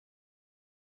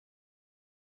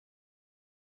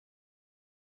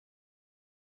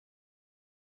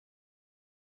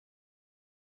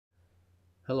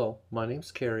Hello, my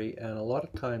name's Carrie, and a lot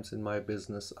of times in my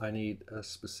business I need a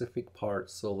specific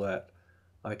part so that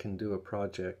I can do a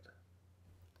project.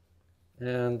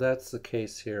 And that's the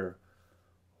case here.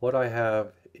 What I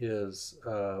have is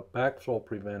a backflow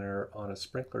preventer on a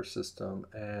sprinkler system,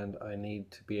 and I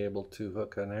need to be able to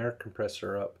hook an air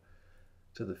compressor up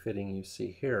to the fitting you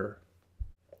see here.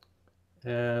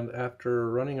 And after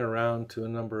running around to a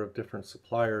number of different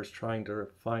suppliers trying to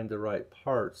find the right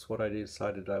parts, what I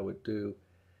decided I would do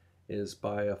is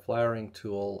buy a flaring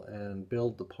tool and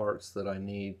build the parts that I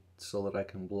need so that I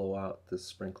can blow out this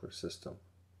sprinkler system.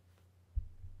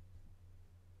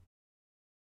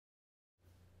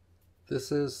 This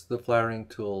is the flaring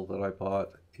tool that I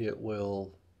bought. It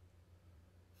will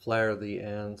flare the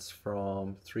ends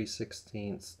from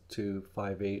 3/16 to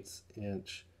 5/8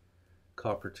 inch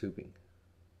copper tubing.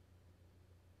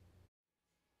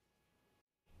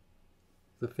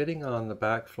 The fitting on the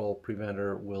backflow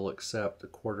preventer will accept a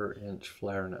 1/4 inch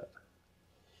flare nut.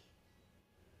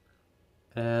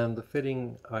 And the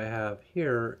fitting I have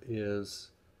here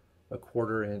is a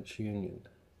 1/4 inch union.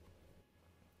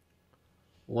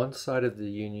 One side of the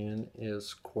union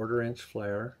is 1/4 inch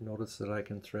flare. Notice that I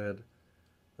can thread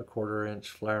a 1/4 inch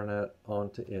flare nut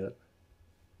onto it.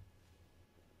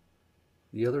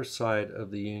 The other side of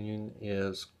the union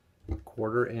is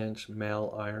 1/4 inch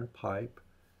male iron pipe.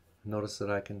 Notice that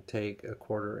I can take a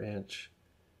 1/4 inch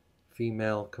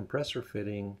female compressor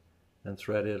fitting and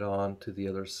thread it on to the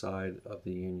other side of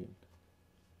the union.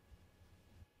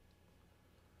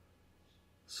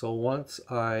 So once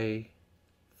I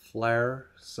flare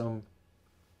some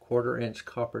 1/4 inch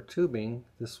copper tubing,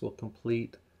 this will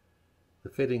complete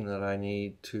the fitting that I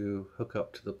need to hook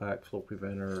up to the backflow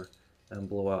preventer and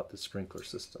blow out the sprinkler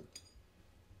system.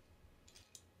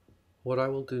 What I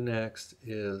will do next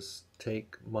is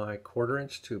take my 1/4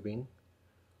 inch tubing,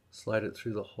 slide it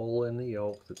through the hole in the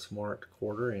yoke that's marked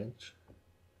 1/4 inch.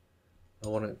 I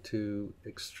want it to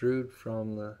extrude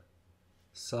from the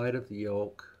side of the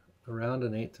yoke around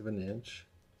 1/8 of an inch.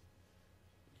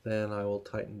 Then I will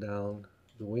tighten down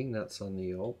the wing nuts on the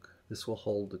yoke. This will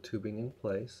hold the tubing in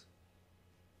place.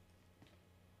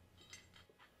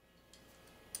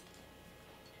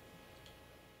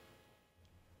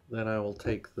 Then I will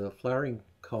take the flaring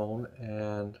cone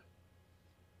and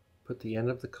put the end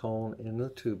of the cone in the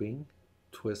tubing,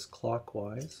 twist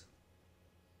clockwise.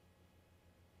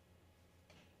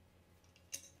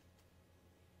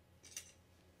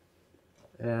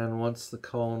 And once the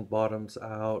cone bottoms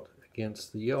out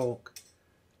against the yoke,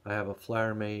 I have a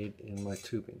flare made in my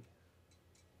tubing.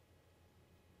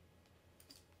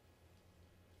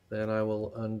 Then I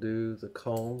will undo the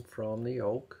cone from the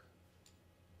yoke.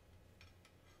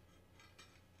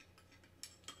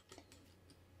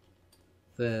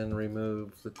 Then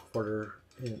remove the 1/4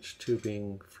 inch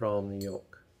tubing from the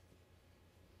yoke.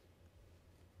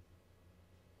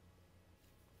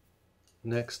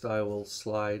 Next I will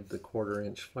slide the 1/4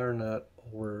 inch flare nut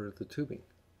over the tubing.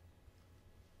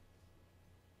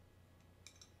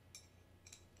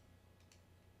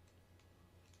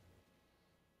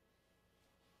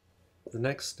 The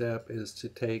next step is to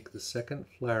take the second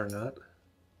flare nut,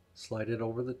 slide it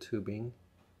over the tubing,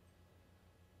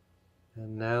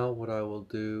 and now what I will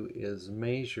do is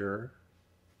measure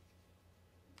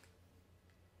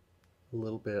a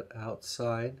little bit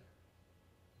outside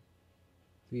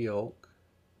the yoke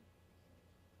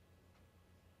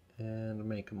and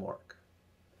make a mark.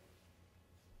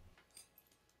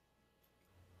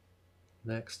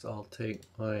 Next I'll take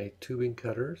my tubing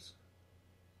cutters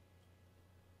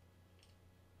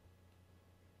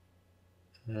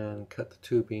and cut the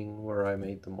tubing where I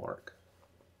made the mark.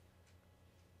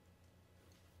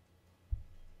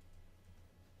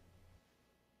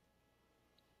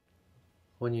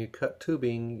 When you cut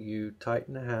tubing, you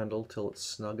tighten the handle till it's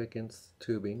snug against the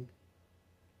tubing.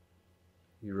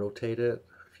 You rotate it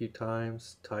a few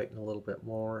times, tighten a little bit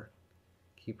more,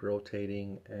 keep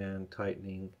rotating and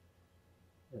tightening,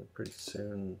 and pretty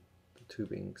soon the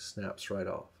tubing snaps right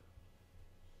off.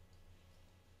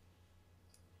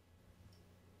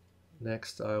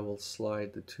 Next I will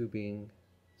slide the tubing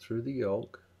through the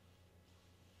yoke.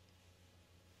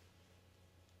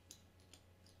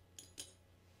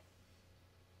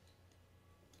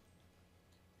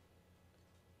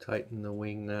 Tighten the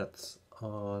wing nuts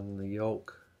on the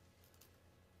yoke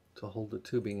to hold the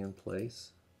tubing in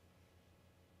place.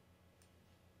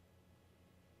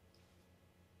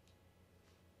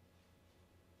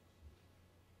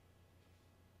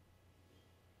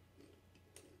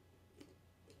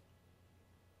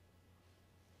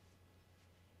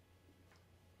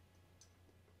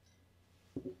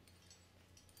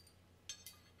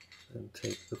 And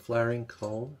take the flaring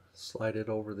cone, slide it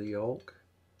over the yoke,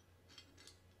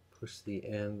 push the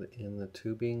end in the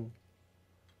tubing,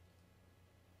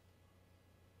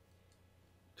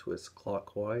 twist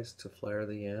clockwise to flare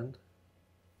the end.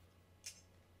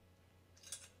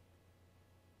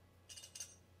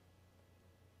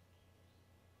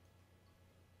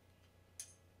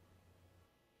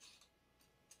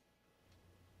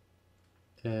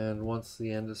 And once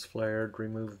the end is flared,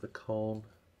 remove the cone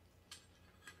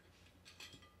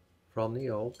from the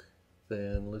yoke,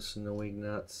 then loosen the wing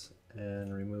nuts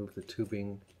and remove the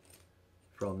tubing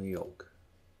from the yoke.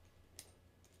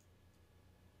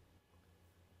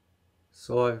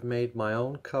 So I've made my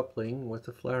own coupling with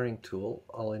the flaring tool.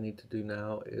 All I need to do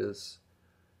now is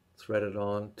thread it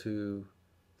on to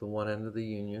the one end of the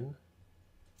union.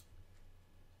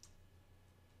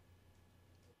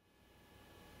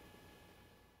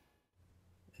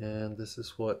 And this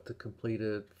is what the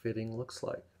completed fitting looks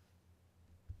like.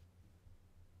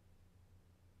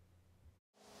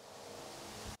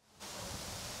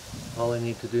 All I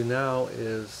need to do now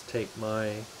is take my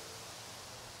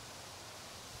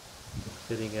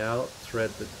fitting out, thread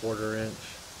the 1/4 inch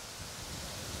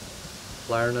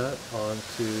flare nut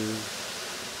onto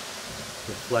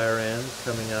the flare end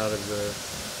coming out of the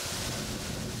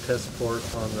test port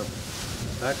on the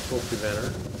backflow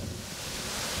preventer.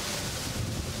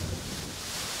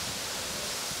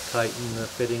 Tighten the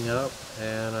fitting up,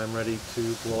 and I'm ready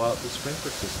to blow out the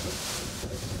sprinkler system.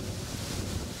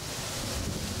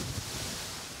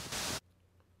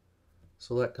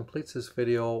 So that completes this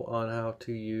video on how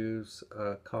to use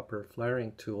a copper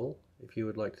flaring tool. If you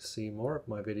would like to see more of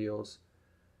my videos,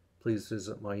 please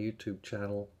visit my YouTube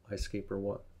channel,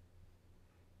 iScaper1.